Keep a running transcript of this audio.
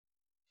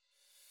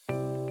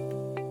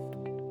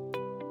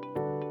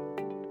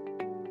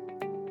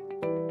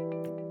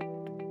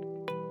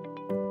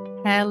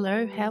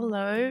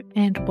Hello,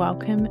 and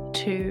welcome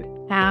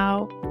to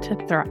How to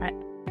Thrive,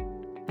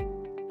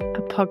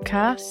 a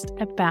podcast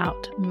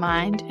about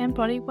mind and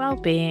body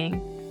well-being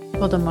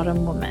for the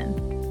modern woman.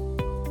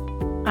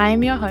 I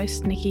am your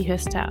host, Nikki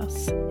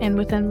Hursthouse, and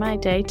within my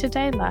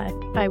day-to-day life,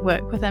 I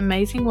work with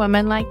amazing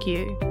women like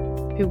you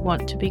who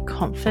want to be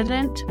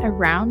confident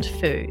around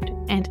food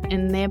and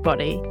in their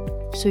body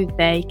so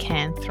they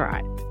can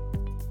thrive.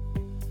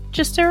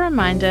 Just a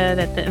reminder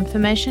that the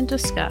information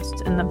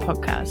discussed in the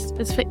podcast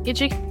is for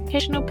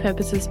educational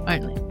purposes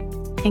only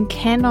and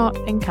cannot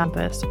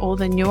encompass all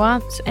the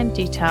nuance and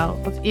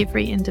detail of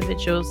every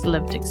individual's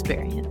lived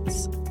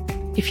experience.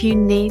 If you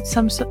need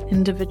some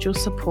individual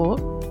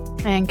support,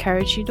 I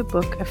encourage you to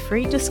book a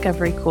free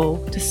discovery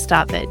call to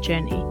start that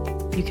journey.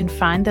 You can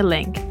find the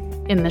link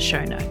in the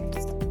show notes.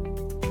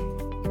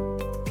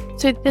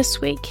 So this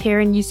week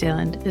here in New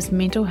Zealand is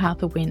Mental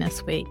Health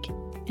Awareness Week,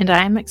 and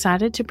I am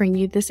excited to bring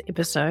you this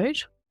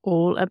episode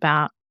all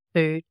about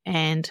food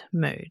and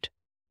mood.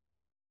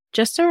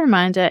 Just a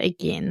reminder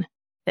again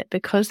that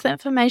because the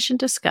information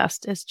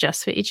discussed is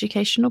just for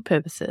educational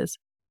purposes,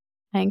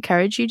 I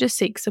encourage you to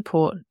seek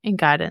support and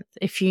guidance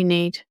if you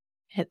need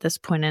at this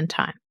point in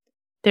time.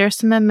 There are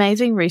some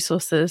amazing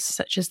resources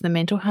such as the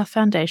Mental Health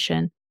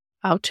Foundation,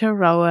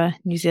 Aotearoa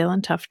New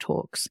Zealand Tough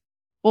Talks,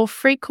 or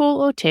free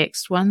call or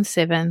text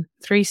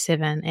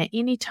 1737 at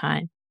any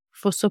time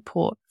for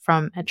support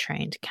from a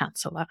trained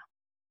counsellor.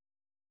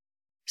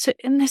 So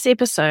in this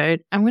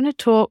episode, I'm going to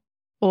talk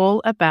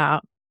all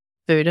about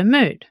food and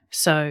mood.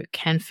 So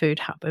can food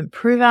help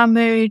improve our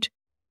mood?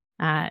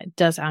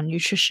 Does our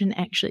nutrition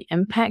actually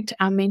impact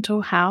our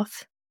mental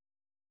health?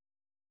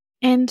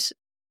 And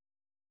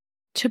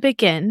to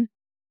begin,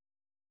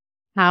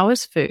 how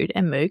is food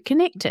and mood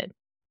connected?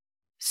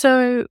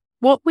 So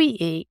what we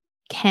eat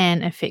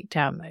can affect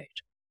our mood.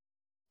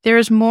 There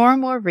is more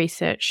and more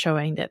research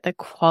showing that the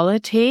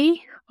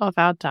quality of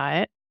our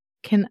diet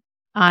can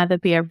either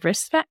be a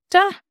risk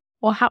factor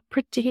or help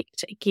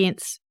protect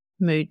against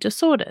mood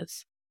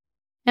disorders.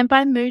 And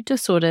by mood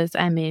disorders,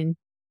 I mean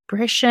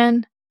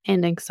depression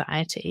and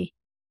anxiety.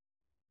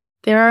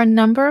 There are a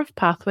number of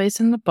pathways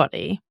in the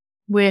body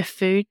where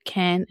food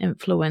can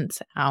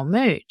influence our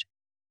mood.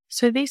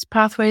 So these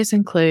pathways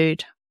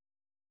include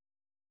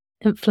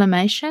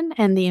inflammation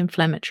and the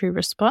inflammatory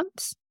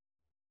response,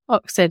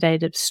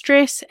 oxidative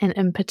stress, and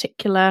in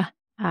particular,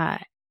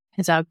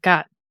 as our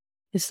gut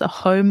is the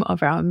home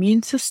of our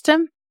immune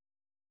system,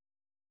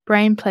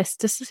 brain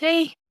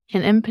plasticity,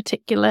 and in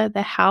particular,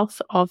 the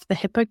health of the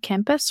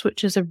hippocampus,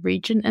 which is a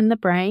region in the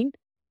brain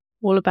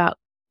all about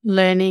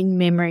learning,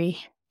 memory,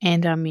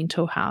 and our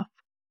mental health.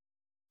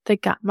 The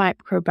gut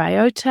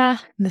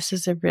microbiota, this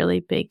is a really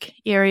big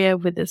area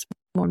where there's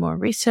more and more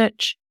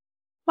research,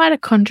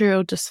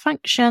 mitochondrial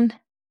dysfunction,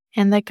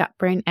 and the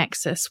gut-brain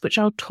axis, which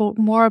I'll talk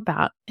more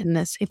about in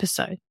this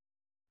episode.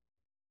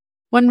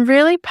 One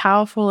really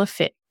powerful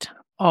effect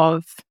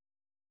of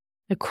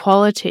the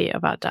quality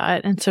of our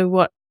diet, and so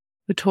what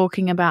we're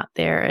talking about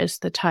there is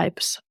the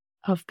types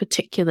of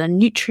particular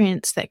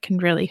nutrients that can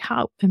really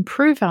help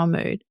improve our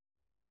mood.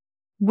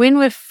 When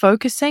we're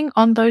focusing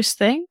on those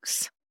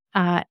things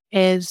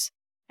as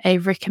a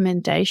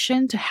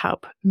recommendation to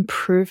help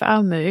improve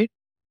our mood,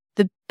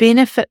 the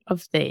benefit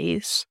of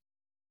these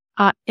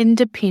are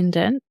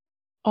independent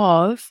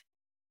of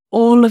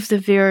all of the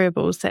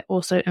variables that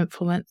also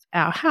influence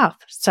our health,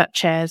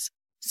 such as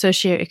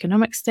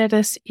socioeconomic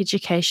status,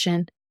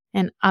 education,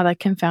 and other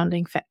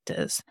confounding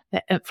factors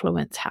that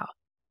influence health.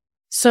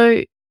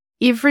 So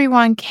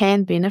everyone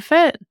can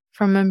benefit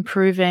from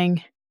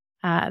improving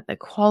the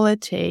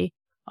quality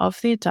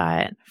of their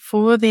diet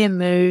for their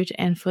mood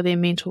and for their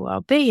mental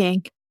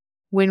well-being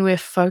when we're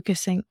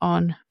focusing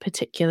on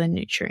particular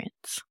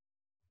nutrients.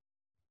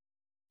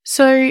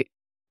 So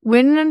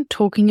when I'm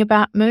talking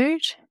about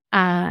mood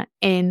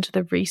and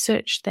the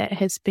research that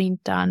has been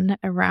done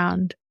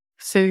around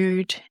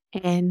food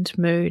and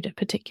mood,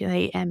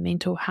 particularly and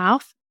mental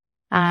health,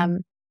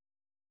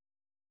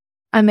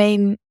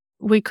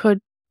 we could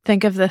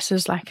think of this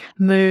as like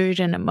mood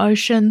and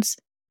emotions.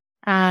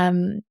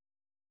 And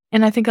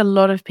I think a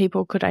lot of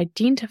people could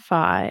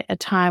identify a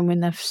time when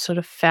they've sort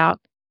of felt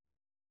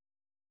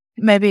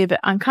maybe a bit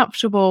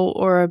uncomfortable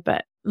or a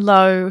bit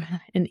low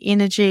in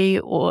energy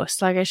or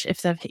sluggish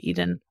if they've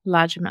eaten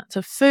large amounts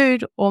of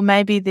food, or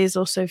maybe there's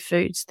also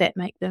foods that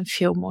make them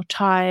feel more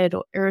tired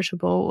or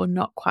irritable or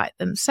not quite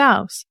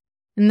themselves.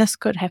 And this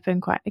could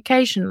happen quite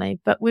occasionally.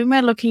 But when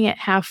we're looking at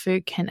how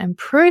food can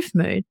improve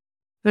mood,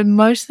 we're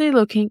mostly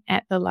looking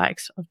at the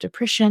likes of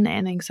depression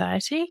and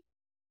anxiety.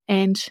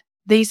 And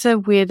these are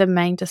where the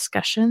main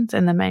discussions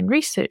and the main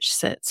research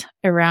sits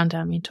around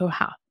our mental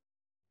health.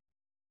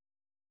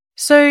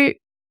 So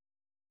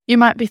you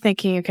might be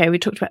thinking, okay, we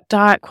talked about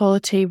diet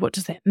quality. What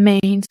does that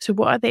mean? So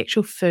what are the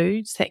actual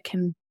foods that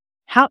can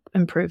help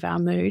improve our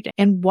mood,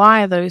 and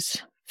why are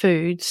those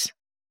foods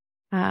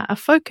a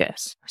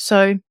focus?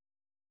 So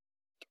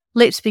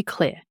let's be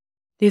clear.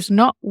 There's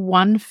not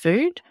one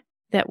food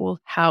that will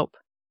help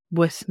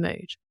with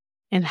mood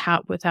and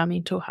help with our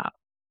mental health.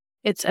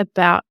 It's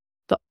about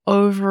the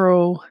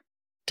overall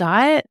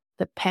diet,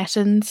 the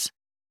patterns,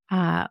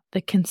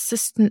 the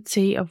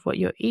consistency of what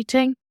you're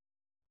eating.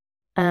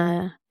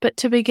 But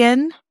to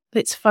begin,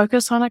 let's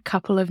focus on a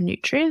couple of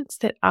nutrients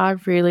that are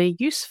really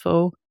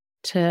useful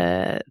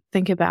to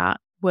think about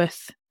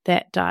with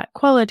that diet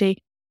quality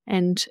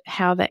and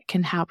how that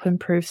can help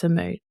improve the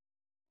mood.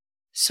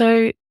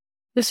 So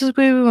this is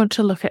where we want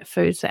to look at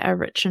foods that are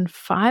rich in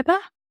fiber.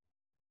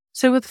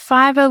 So with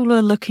fiber,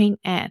 we're looking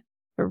at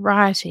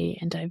variety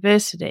and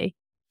diversity.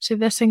 So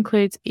this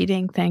includes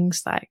eating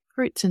things like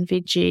fruits and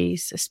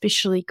veggies,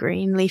 especially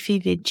green leafy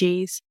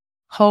veggies,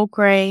 whole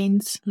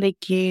grains,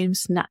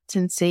 legumes, nuts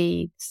and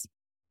seeds.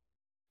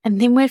 And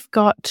then we've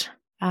got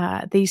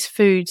these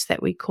foods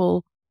that we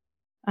call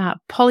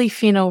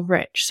polyphenol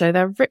rich. So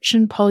they're rich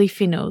in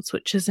polyphenols,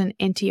 which is an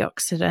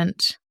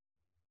antioxidant.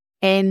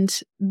 And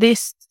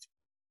this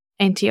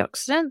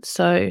antioxidant,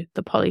 so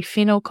the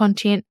polyphenol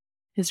content,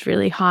 is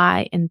really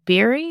high in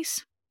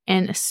berries,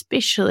 and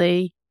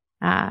especially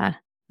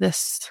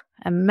this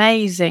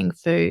amazing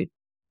food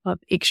of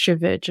extra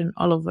virgin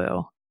olive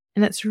oil.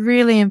 And it's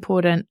really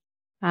important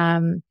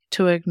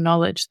to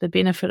acknowledge the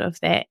benefit of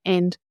that.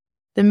 And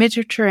the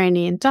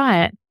Mediterranean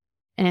diet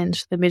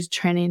and the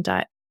Mediterranean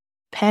diet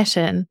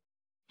pattern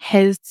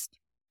has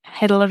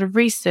had a lot of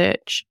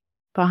research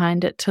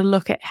behind it to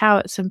look at how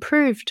it's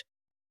improved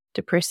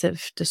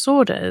depressive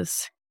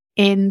disorders.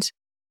 And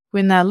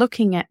when they're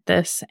looking at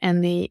this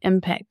and the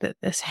impact that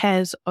this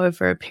has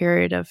over a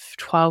period of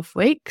 12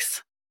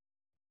 weeks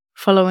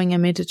following a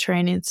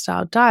Mediterranean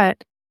style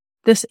diet,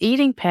 this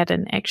eating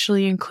pattern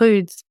actually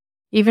includes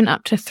even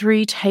up to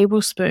 3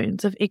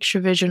 tablespoons of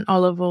extra virgin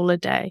olive oil a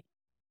day,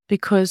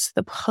 because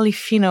the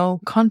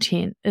polyphenol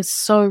content is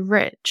so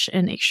rich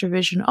in extra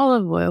virgin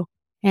olive oil,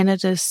 and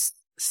it is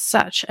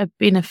such a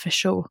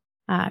beneficial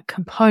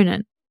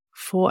component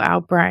for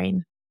our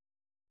brain.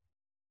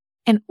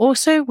 And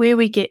also, where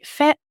we get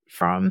fat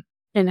from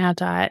in our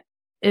diet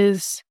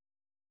is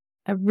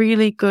a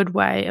really good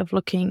way of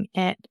looking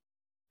at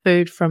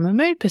food from a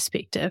mood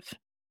perspective.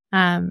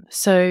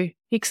 So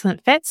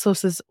excellent fat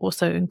sources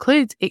also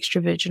includes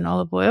extra virgin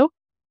olive oil,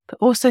 but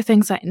also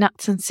things like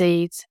nuts and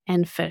seeds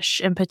and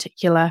fish, in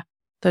particular,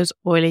 those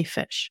oily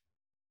fish.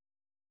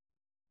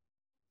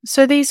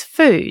 So these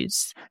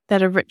foods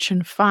that are rich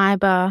in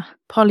fiber,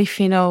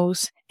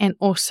 polyphenols, and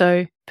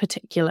also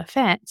particular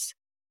fats,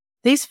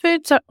 these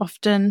foods are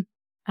often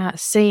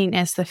seen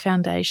as the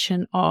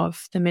foundation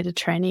of the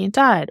Mediterranean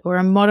diet or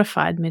a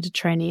modified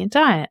Mediterranean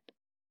diet.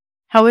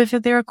 However,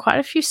 there are quite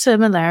a few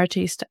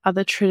similarities to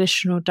other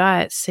traditional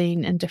diets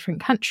seen in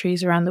different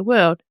countries around the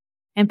world,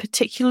 and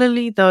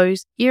particularly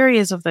those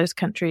areas of those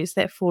countries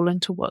that fall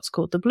into what's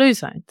called the blue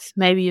zones.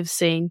 Maybe you've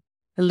seen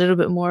a little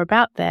bit more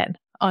about that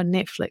on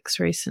Netflix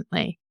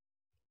recently.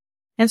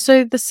 And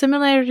so the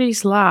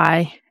similarities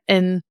lie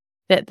in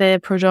that they're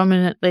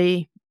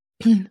predominantly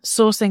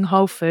sourcing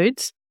whole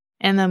foods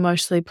and they're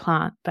mostly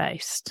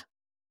plant-based.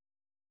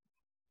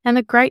 And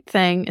the great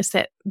thing is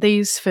that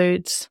these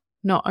foods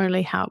not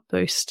only help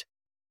boost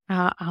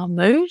our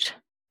mood,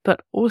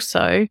 but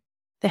also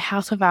the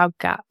health of our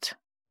gut.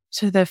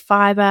 So the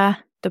fiber,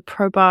 the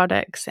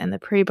probiotics, and the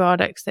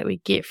prebiotics that we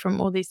get from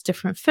all these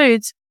different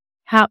foods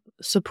help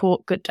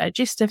support good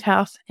digestive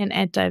health and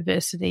add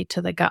diversity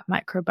to the gut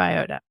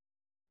microbiota.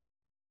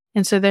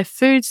 And so the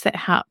foods that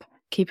help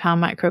keep our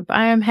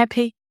microbiome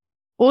happy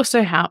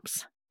also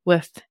helps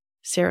with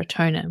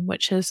serotonin,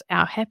 which is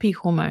our happy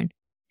hormone,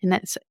 and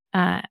that's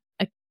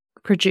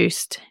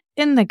produced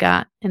in the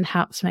gut and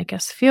helps make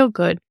us feel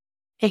good.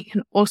 It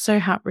can also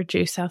help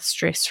reduce our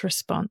stress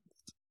response.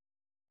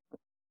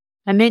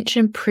 I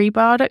mentioned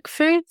prebiotic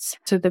foods.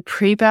 So the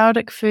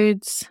prebiotic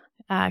foods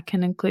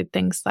can include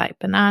things like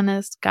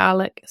bananas,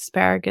 garlic,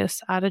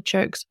 asparagus,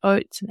 artichokes,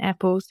 oats, and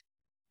apples.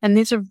 And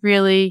these are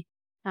really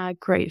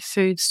great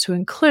foods to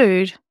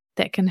include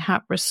that can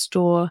help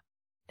restore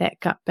that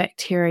gut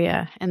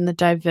bacteria and the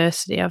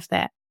diversity of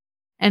that.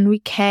 And we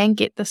can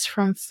get this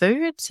from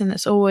foods, and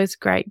it's always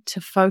great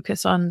to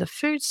focus on the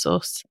food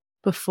source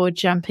before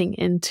jumping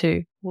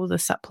into all the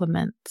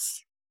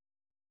supplements.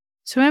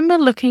 So when we're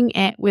looking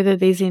at whether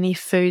there's any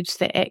foods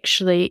that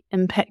actually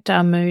impact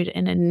our mood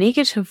in a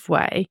negative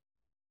way,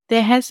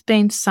 there has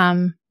been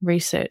some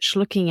research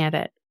looking at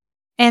it.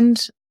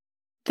 And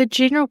the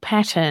general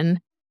pattern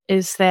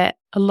is that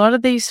a lot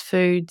of these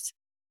foods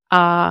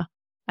are,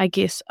 I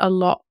guess, a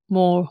lot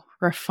more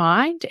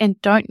refined and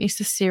don't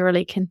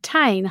necessarily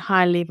contain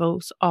high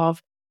levels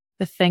of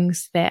the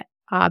things that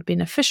are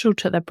beneficial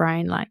to the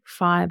brain, like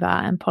fiber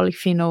and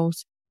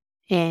polyphenols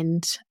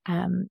and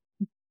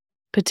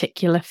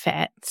particular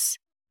fats.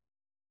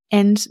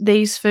 And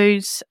these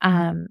foods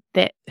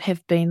that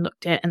have been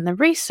looked at in the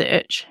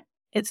research,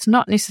 it's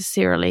not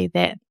necessarily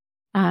that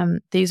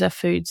these are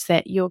foods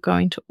that you're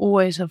going to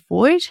always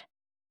avoid,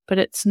 but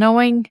it's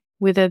knowing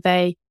whether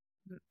they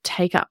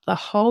take up the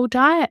whole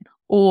diet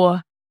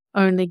or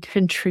only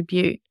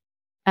contribute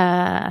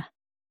to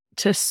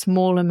a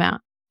small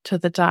amount to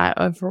the diet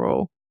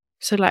overall.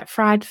 So like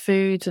fried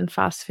foods and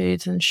fast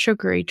foods and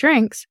sugary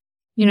drinks,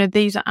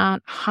 these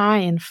aren't high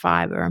in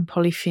fiber and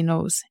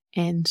polyphenols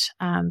and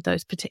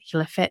those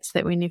particular fats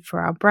that we need for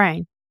our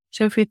brain.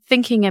 So if we're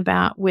thinking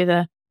about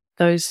whether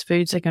those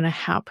foods are going to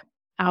help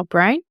our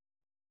brain,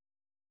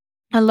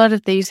 a lot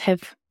of these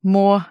have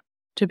more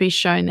to be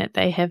shown that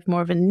they have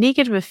more of a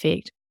negative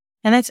effect,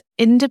 and that's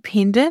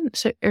independent,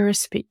 so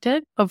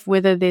irrespective of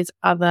whether there's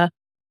other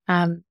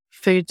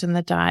foods in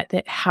the diet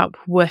that help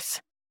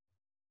with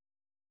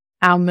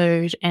our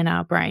mood and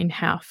our brain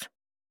health.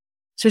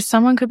 So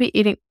someone could be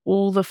eating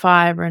all the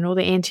fiber and all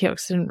the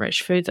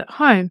antioxidant-rich foods at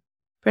home,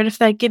 but if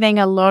they're getting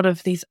a lot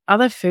of these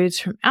other foods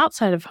from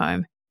outside of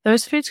home,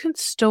 those foods can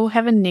still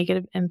have a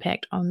negative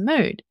impact on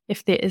mood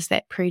if there is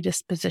that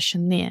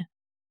predisposition there.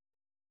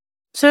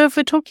 So if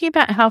we're talking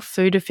about how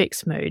food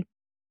affects mood,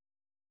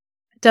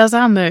 does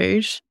our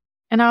mood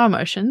and our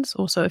emotions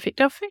also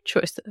affect our food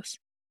choices?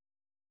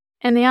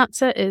 And the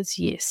answer is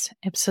yes,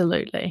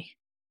 absolutely.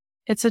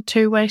 It's a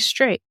two-way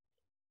street.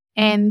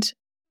 And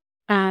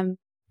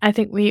I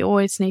think we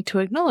always need to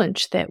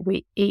acknowledge that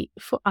we eat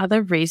for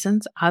other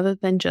reasons other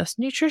than just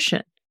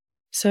nutrition.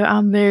 So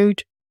our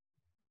mood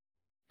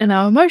and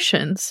our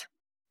emotions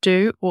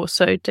do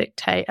also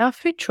dictate our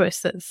food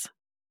choices.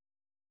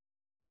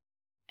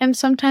 And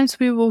sometimes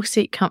we will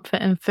seek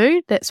comfort in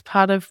food. That's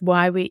part of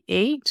why we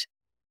eat.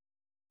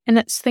 And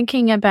it's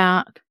thinking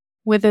about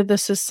whether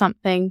this is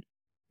something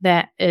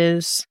that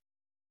is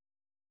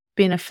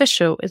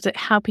beneficial. Is it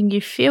helping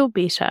you feel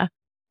better?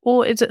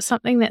 Or is it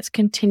something that's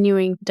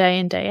continuing day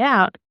in, day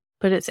out,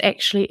 but it's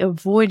actually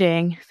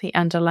avoiding the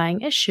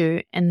underlying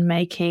issue and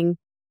making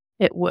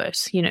it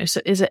worse?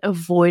 So is it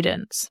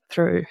avoidance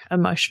through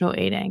emotional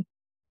eating?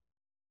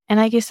 And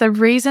I guess the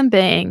reason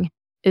being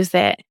is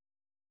that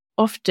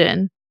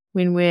often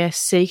when we're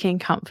seeking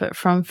comfort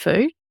from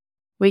food,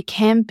 we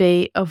can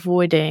be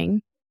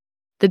avoiding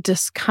the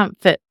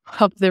discomfort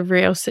of the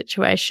real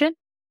situation,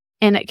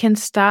 and it can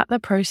start the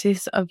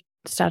process of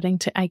starting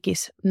to,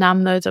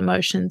 numb those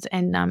emotions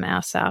and numb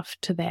ourselves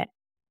to that.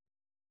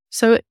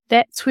 So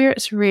that's where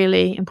it's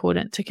really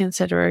important to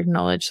consider,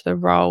 acknowledge the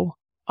role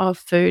of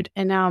food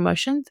in our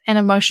emotions, and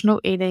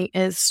emotional eating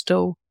is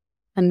still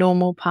a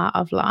normal part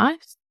of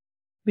life.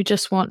 We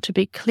just want to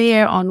be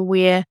clear on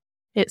where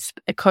it's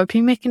a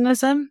coping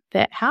mechanism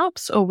that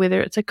helps or whether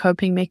it's a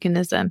coping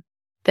mechanism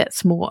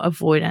that's more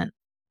avoidant.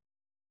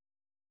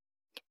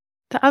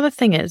 The other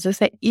thing is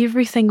that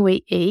everything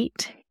we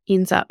eat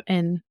ends up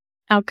in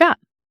our gut,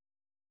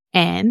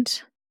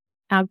 and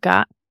our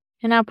gut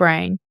and our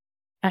brain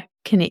are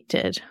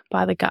connected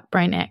by the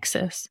gut-brain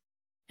axis.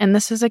 And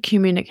this is a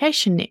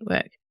communication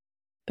network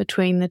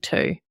between the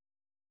two.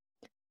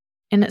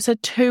 And it's a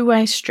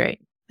two-way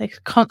street,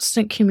 like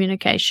constant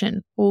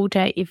communication all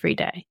day, every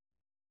day.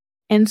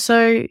 And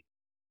so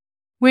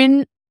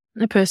when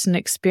a person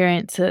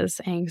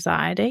experiences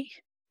anxiety,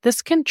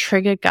 this can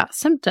trigger gut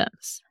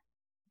symptoms,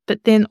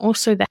 but then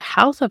also the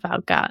health of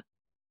our gut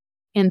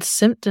and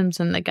symptoms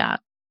in the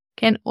gut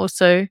can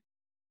also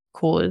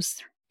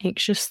cause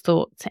anxious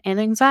thoughts and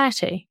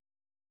anxiety.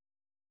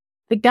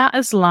 The gut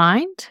is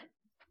lined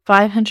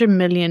 500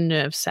 million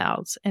nerve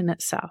cells in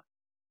itself.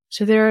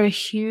 So there are a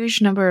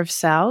huge number of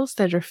cells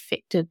that are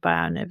affected by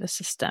our nervous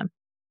system.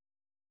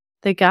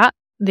 The gut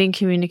then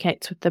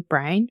communicates with the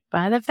brain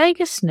via the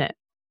vagus nerve.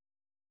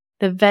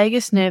 The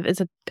vagus nerve is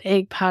a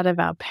big part of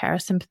our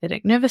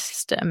parasympathetic nervous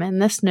system,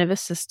 and this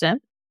nervous system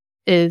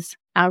is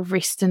our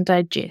rest and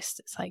digest.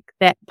 It's like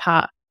that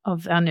part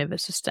of our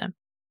nervous system.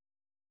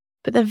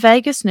 But the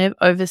vagus nerve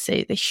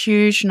oversees a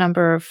huge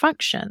number of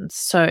functions.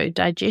 So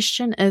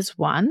digestion is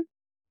one,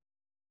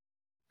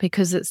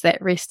 because it's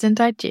that rest and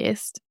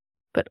digest,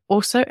 but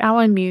also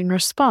our immune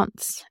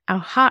response, our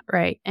heart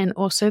rate, and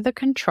also the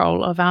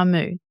control of our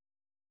mood.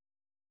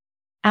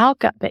 Our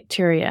gut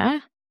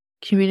bacteria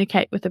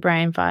communicate with the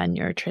brain via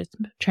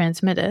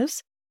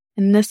neurotransmitters,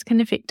 and this can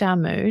affect our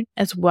mood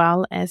as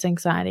well as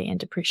anxiety and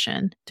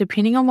depression,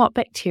 depending on what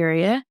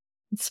bacteria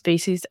and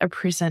species are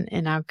present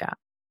in our gut.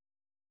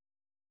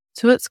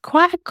 So it's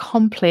quite a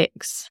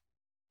complex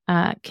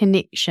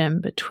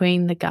connection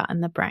between the gut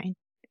and the brain.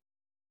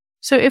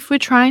 So if we're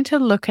trying to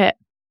look at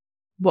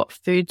what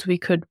foods we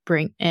could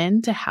bring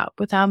in to help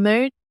with our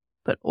mood,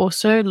 but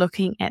also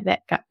looking at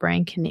that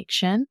gut-brain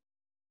connection,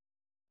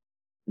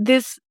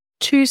 there's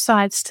two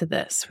sides to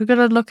this. We've got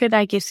to look at,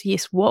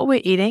 what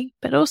we're eating,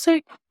 but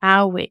also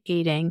how we're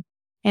eating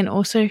and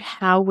also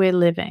how we're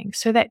living.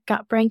 So that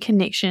gut-brain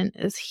connection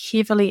is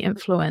heavily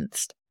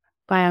influenced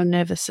by our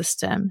nervous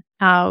system,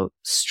 our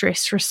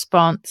stress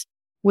response,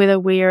 whether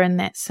we are in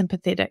that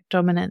sympathetic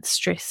dominant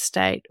stress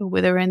state or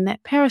whether we're in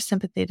that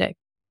parasympathetic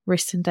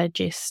rest and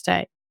digest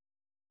state.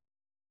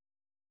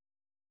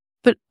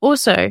 But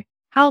also,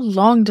 how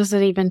long does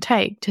it even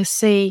take to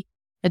see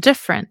a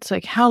difference?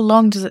 Like, how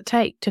long does it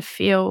take to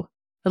feel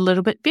a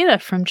little bit better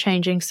from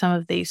changing some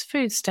of these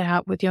foods to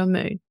help with your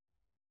mood?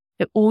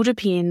 It all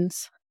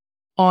depends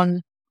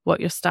on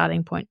what your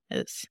starting point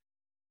is.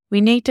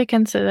 We need to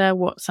consider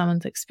what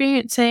someone's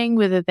experiencing,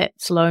 whether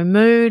that's low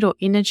mood or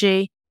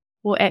energy,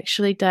 or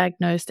actually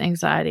diagnosed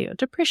anxiety or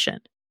depression.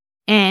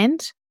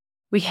 And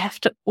we have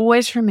to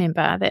always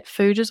remember that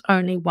food is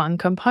only one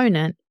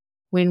component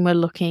when we're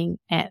looking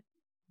at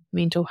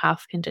mental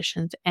health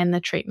conditions and the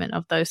treatment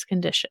of those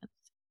conditions.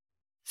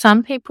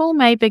 Some people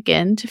may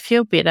begin to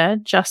feel better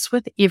just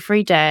with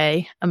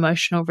everyday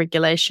emotional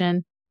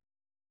regulation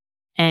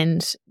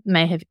and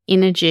may have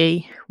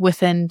energy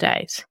within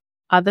days.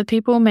 Other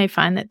people may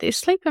find that their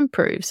sleep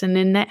improves, and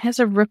then that has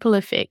a ripple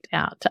effect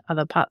out to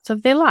other parts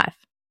of their life.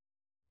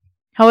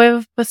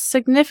 However, with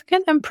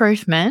significant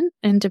improvement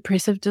in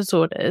depressive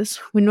disorders,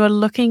 when we're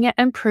looking at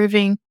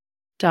improving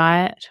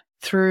diet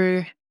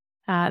through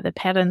the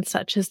patterns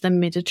such as the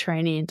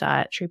Mediterranean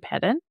dietary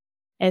pattern,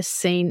 as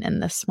seen in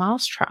the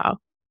SMILES trial,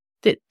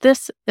 that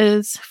this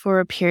is for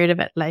a period of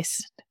at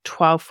least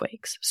 12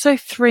 weeks, so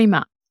 3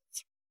 months.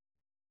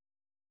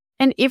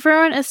 And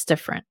everyone is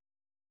different.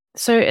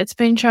 So it's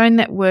been shown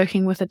that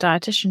working with a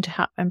dietitian to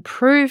help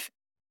improve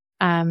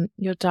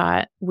your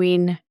diet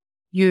when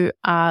you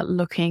are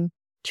looking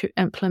to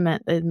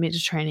implement the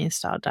Mediterranean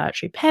style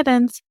dietary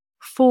patterns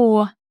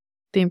for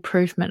the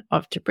improvement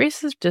of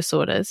depressive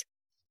disorders,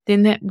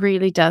 then that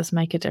really does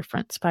make a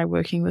difference by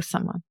working with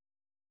someone.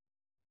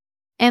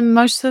 And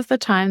most of the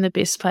time, the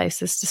best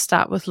place is to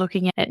start with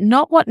looking at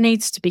not what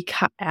needs to be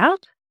cut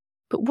out,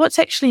 but what's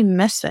actually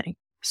missing.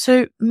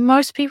 So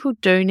most people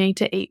do need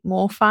to eat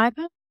more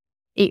fiber,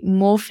 eat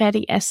more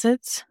fatty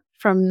acids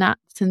from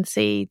nuts and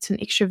seeds and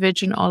extra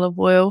virgin olive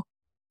oil.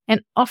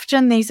 And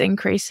often these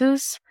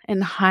increases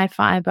in high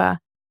fiber,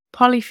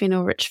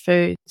 polyphenol-rich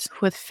foods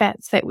with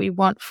fats that we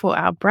want for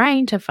our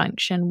brain to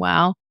function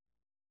well,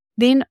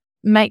 then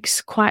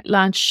makes quite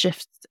large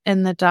shifts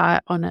in the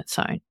diet on its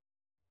own.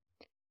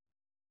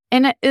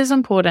 And it is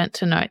important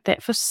to note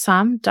that for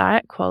some,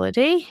 diet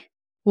quality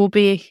will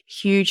be a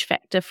huge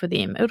factor for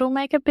them. It'll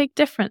make a big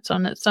difference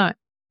on its own.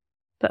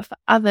 But for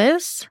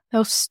others,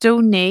 they'll still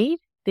need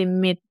their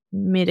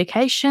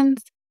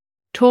medications,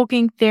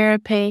 talking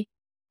therapy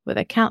with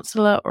a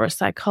counselor or a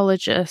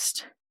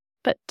psychologist.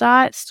 But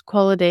diet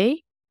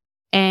quality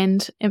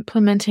and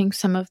implementing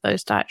some of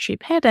those dietary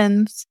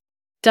patterns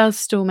does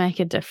still make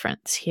a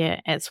difference here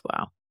as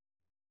well.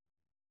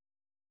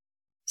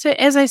 So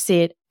as I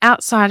said,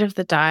 outside of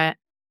the diet,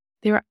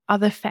 there are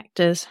other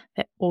factors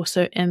that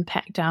also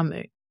impact our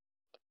mood.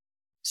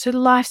 So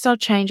lifestyle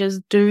changes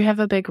do have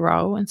a big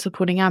role in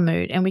supporting our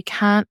mood, and we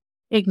can't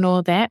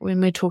ignore that when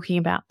we're talking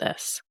about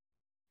this.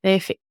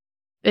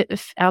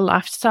 Our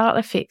lifestyle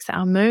affects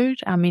our mood,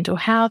 our mental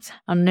health,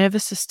 our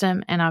nervous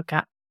system, and our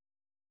gut.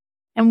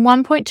 And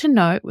one point to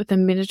note with the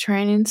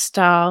Mediterranean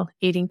style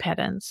eating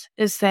patterns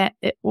is that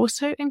it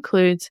also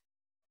includes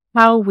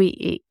how we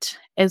eat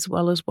as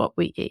well as what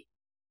we eat.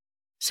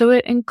 So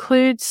it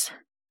includes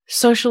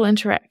social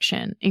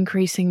interaction,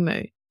 increasing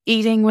mood,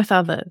 eating with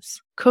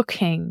others,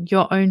 cooking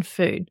your own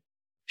food,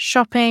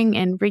 shopping,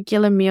 and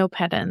regular meal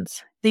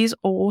patterns. These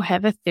all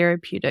have a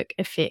therapeutic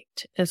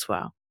effect as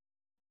well.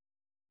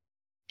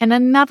 And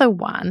another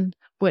one,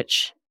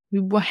 which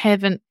we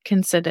haven't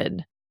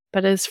considered,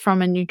 but is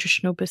from a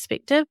nutritional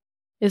perspective,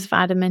 is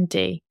vitamin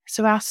D,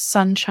 so our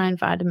sunshine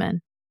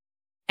vitamin.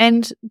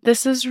 And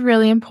this is a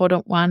really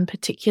important one,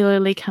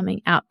 particularly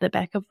coming out the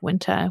back of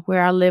winter,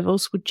 where our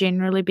levels would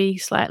generally be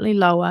slightly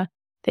lower,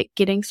 that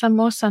getting some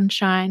more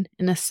sunshine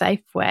in a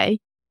safe way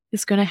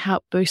is going to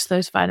help boost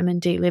those vitamin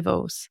D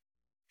levels.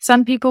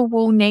 Some people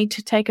will need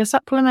to take a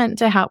supplement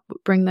to help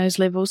bring those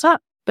levels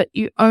up, but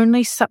you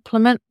only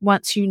supplement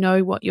once you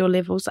know what your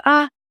levels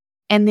are,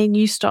 and then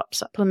you stop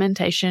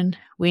supplementation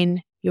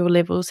when your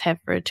levels have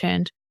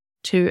returned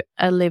to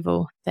a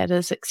level that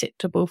is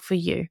acceptable for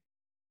you.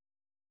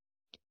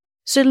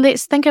 So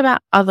let's think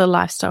about other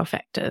lifestyle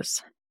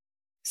factors.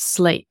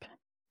 Sleep.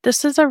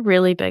 This is a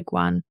really big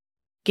one.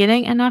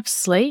 Getting enough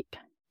sleep,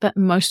 but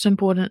most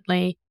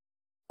importantly,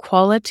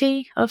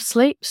 quality of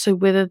sleep, so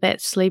whether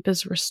that sleep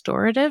is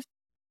restorative,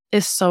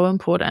 is so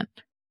important.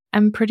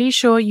 I'm pretty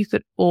sure you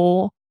could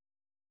all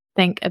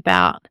think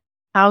about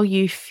how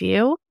you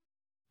feel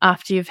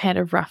after you've had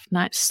a rough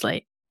night's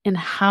sleep and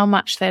how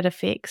much that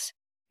affects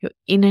your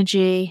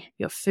energy,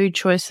 your food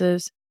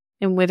choices,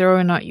 and whether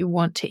or not you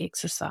want to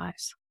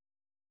exercise.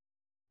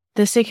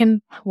 The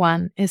second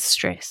one is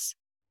stress.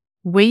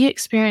 We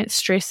experience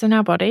stress in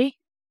our body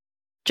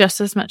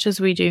just as much as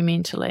we do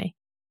mentally.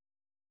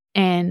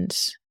 And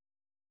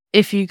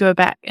if you go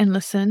back and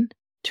listen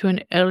to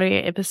an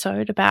earlier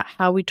episode about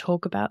how we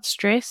talk about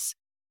stress,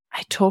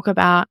 I talk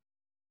about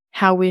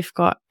how we've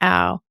got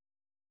our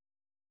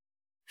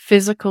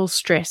physical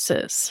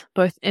stresses,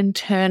 both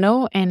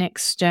internal and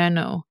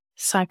external,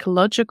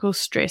 psychological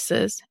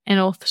stresses, and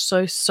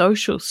also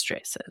social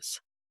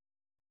stresses.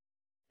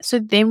 So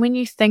then when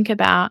you think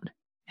about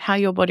how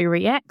your body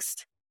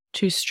reacts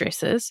to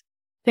stresses,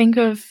 think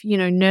of,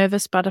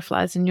 nervous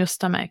butterflies in your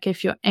stomach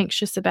if you're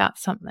anxious about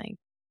something,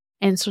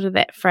 and sort of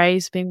that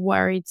phrase being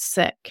worried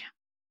sick.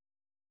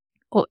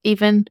 Or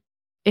even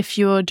if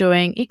you're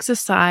doing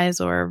exercise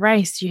or a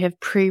race, you have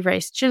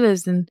pre-race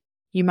jitters and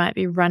you might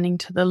be running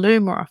to the loo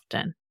more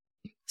often.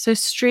 So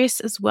stress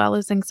as well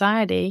as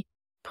anxiety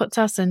puts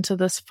us into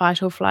this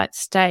fight or flight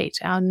state.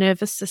 Our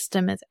nervous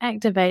system is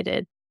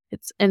activated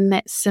It's in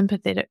that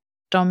sympathetic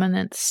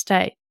dominant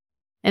state.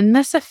 And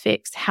this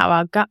affects how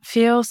our gut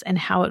feels and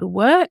how it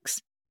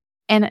works,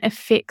 and it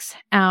affects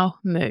our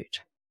mood.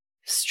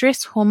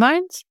 Stress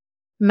hormones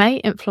may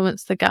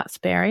influence the gut's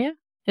barrier,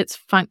 its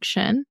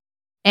function,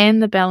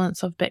 and the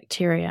balance of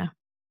bacteria.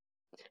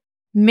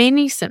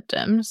 Many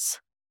symptoms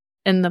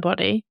in the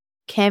body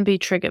can be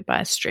triggered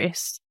by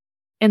stress,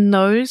 and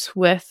those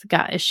with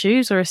gut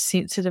issues or a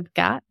sensitive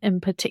gut, in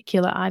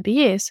particular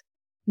IBS,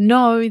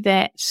 know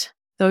that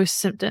those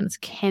symptoms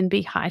can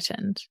be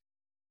heightened,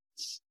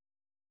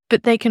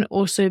 but they can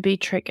also be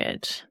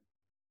triggered.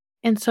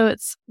 And so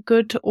it's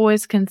good to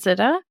always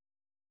consider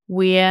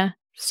where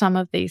some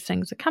of these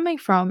things are coming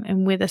from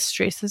and whether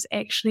stress is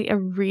actually a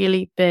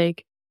really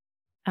big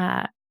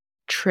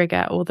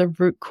trigger or the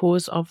root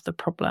cause of the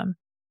problem.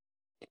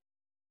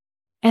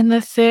 And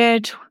the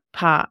third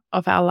part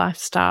of our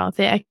lifestyle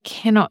that I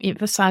cannot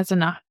emphasize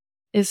enough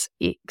is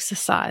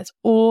exercise,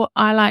 or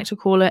I like to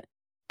call it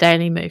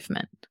daily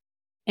movement.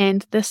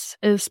 And this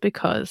is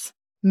because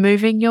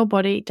moving your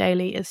body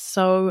daily is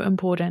so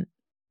important.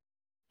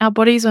 Our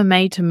bodies are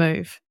made to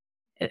move.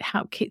 It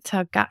keeps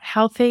our gut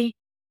healthy,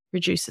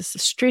 reduces the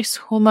stress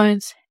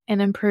hormones,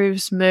 and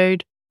improves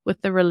mood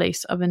with the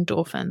release of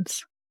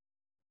endorphins.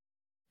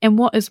 And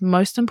what is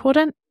most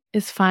important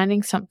is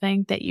finding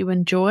something that you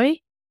enjoy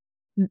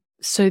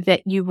so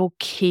that you will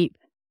keep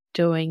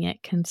doing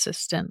it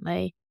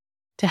consistently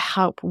to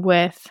help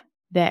with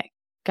that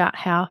gut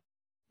health,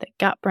 that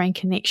gut-brain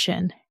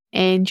connection,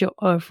 and your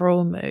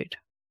overall mood.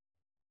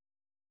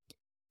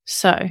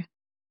 So,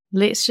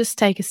 let's just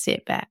take a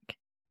step back.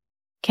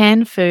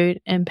 Can food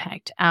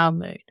impact our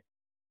mood?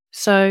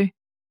 So,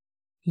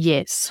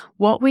 yes,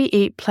 what we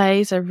eat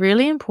plays a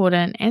really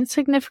important and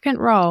significant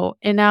role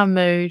in our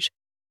mood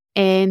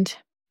and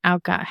our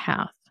gut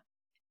health.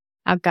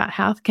 Our gut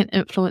health can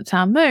influence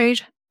our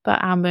mood,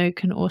 but our mood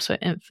can also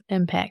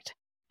impact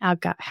our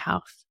gut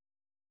health.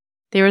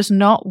 There is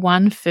not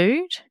one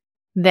food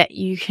that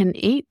you can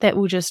eat that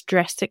will just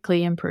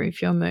drastically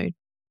improve your mood.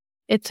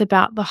 It's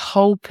about the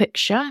whole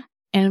picture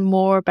and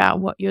more about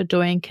what you're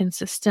doing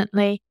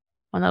consistently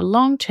on a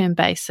long-term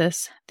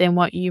basis than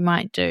what you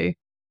might do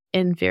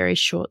in very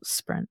short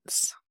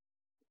sprints.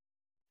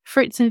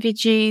 Fruits and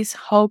veggies,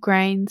 whole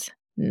grains,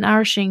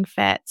 nourishing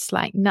fats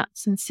like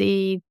nuts and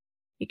seeds,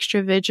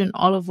 extra virgin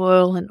olive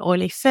oil and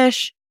oily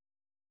fish,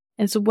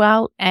 as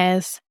well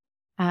as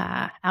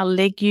our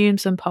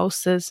legumes and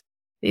pulses.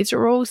 These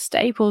are all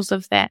staples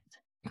of that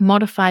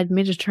modified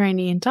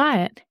Mediterranean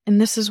diet, and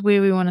this is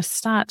where we want to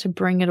start to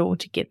bring it all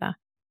together.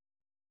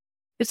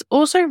 It's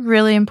also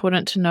really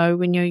important to know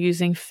when you're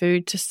using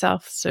food to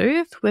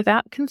self-soothe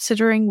without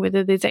considering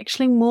whether there's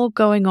actually more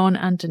going on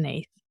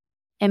underneath,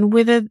 and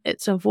whether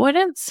it's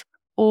avoidance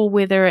or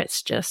whether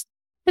it's just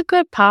a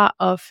good part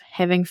of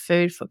having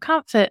food for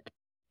comfort.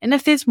 And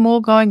if there's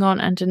more going on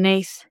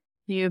underneath,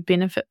 you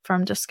benefit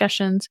from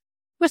discussions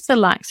with the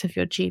likes of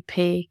your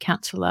GP,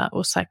 counsellor,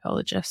 or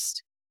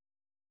psychologist.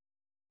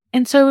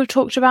 And so we've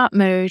talked about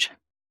mood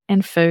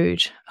and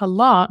food a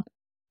lot,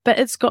 but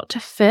it's got to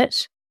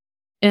fit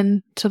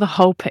into the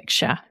whole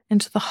picture,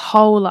 into the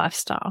whole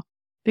lifestyle,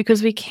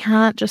 because we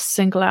can't just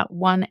single out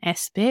one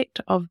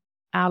aspect of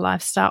our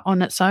lifestyle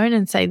on its own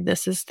and say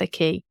this is the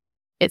key.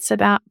 It's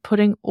about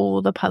putting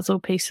all the puzzle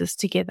pieces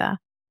together.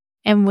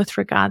 And with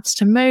regards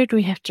to mood,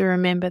 we have to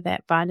remember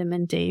that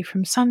vitamin D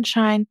from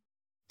sunshine,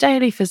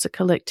 daily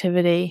physical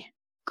activity,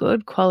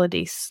 good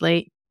quality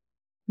sleep,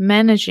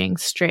 managing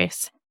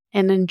stress,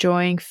 and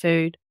enjoying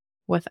food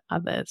with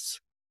others.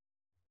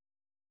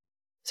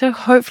 So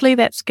hopefully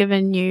that's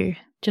given you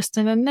just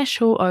an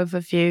initial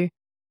overview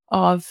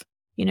of,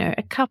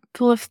 a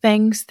couple of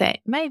things that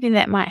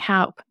might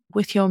help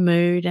with your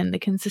mood and the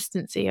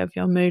consistency of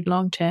your mood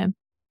long term,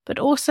 but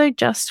also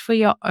just for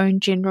your own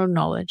general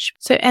knowledge.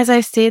 So as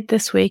I said,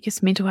 this week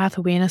is Mental Health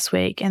Awareness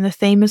Week, and the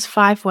theme is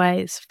 5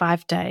 ways,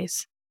 5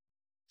 days.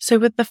 So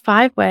with the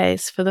 5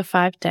 ways for the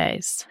 5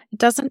 days, it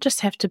doesn't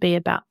just have to be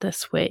about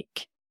this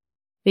week.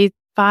 These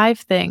 5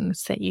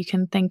 things that you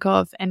can think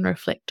of and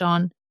reflect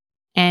on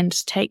and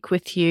take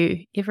with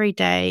you every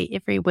day,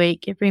 every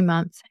week, every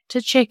month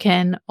to check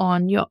in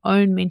on your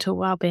own mental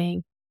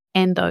well-being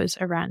and those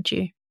around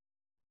you.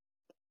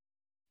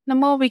 The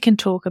more we can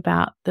talk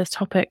about the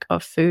topic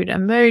of food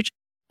and mood,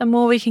 the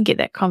more we can get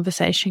that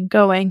conversation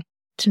going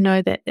to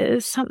know that it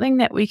is something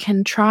that we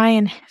can try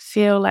and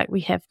feel like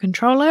we have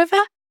control over.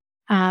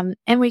 And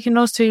we can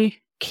also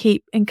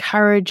keep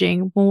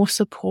encouraging more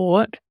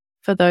support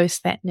for those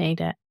that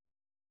need it.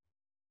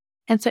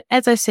 And so,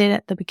 as I said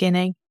at the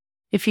beginning,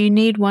 if you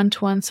need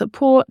one-to-one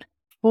support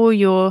for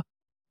your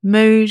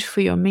mood,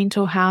 for your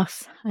mental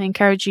health, I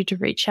encourage you to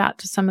reach out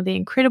to some of the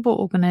incredible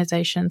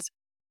organizations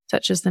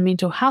such as the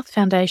Mental Health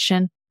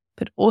Foundation,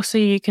 but also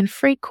you can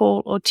free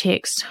call or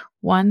text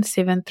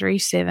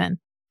 1737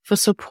 for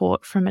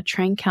support from a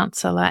trained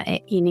counsellor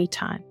at any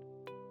time.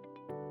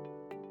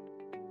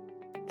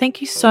 Thank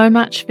you so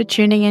much for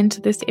tuning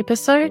into this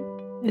episode.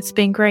 It's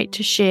been great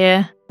to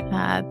share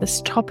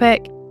this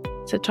topic.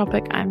 It's a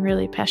topic I'm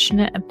really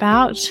passionate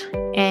about,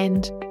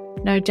 and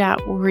no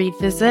doubt we'll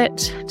revisit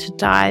to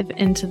dive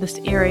into this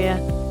area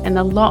in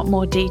a lot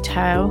more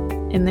detail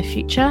in the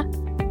future.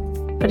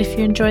 But if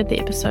you enjoyed the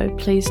episode,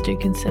 please do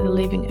consider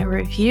leaving a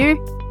review,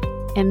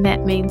 and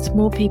that means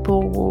more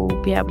people will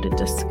be able to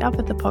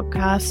discover the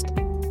podcast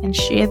and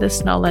share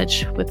this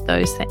knowledge with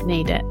those that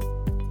need it.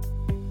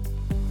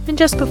 And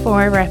just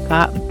before I wrap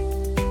up,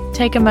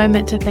 take a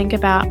moment to think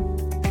about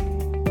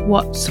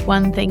what's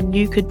one thing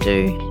you could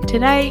do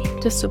today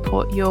to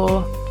support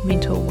your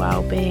mental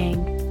well-being.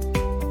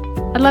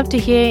 I'd love to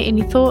hear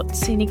any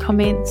thoughts, any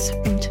comments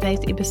from today's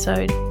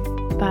episode,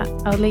 but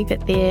I'll leave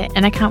it there,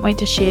 and I can't wait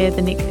to share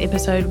the next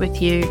episode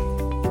with you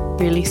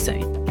really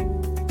soon.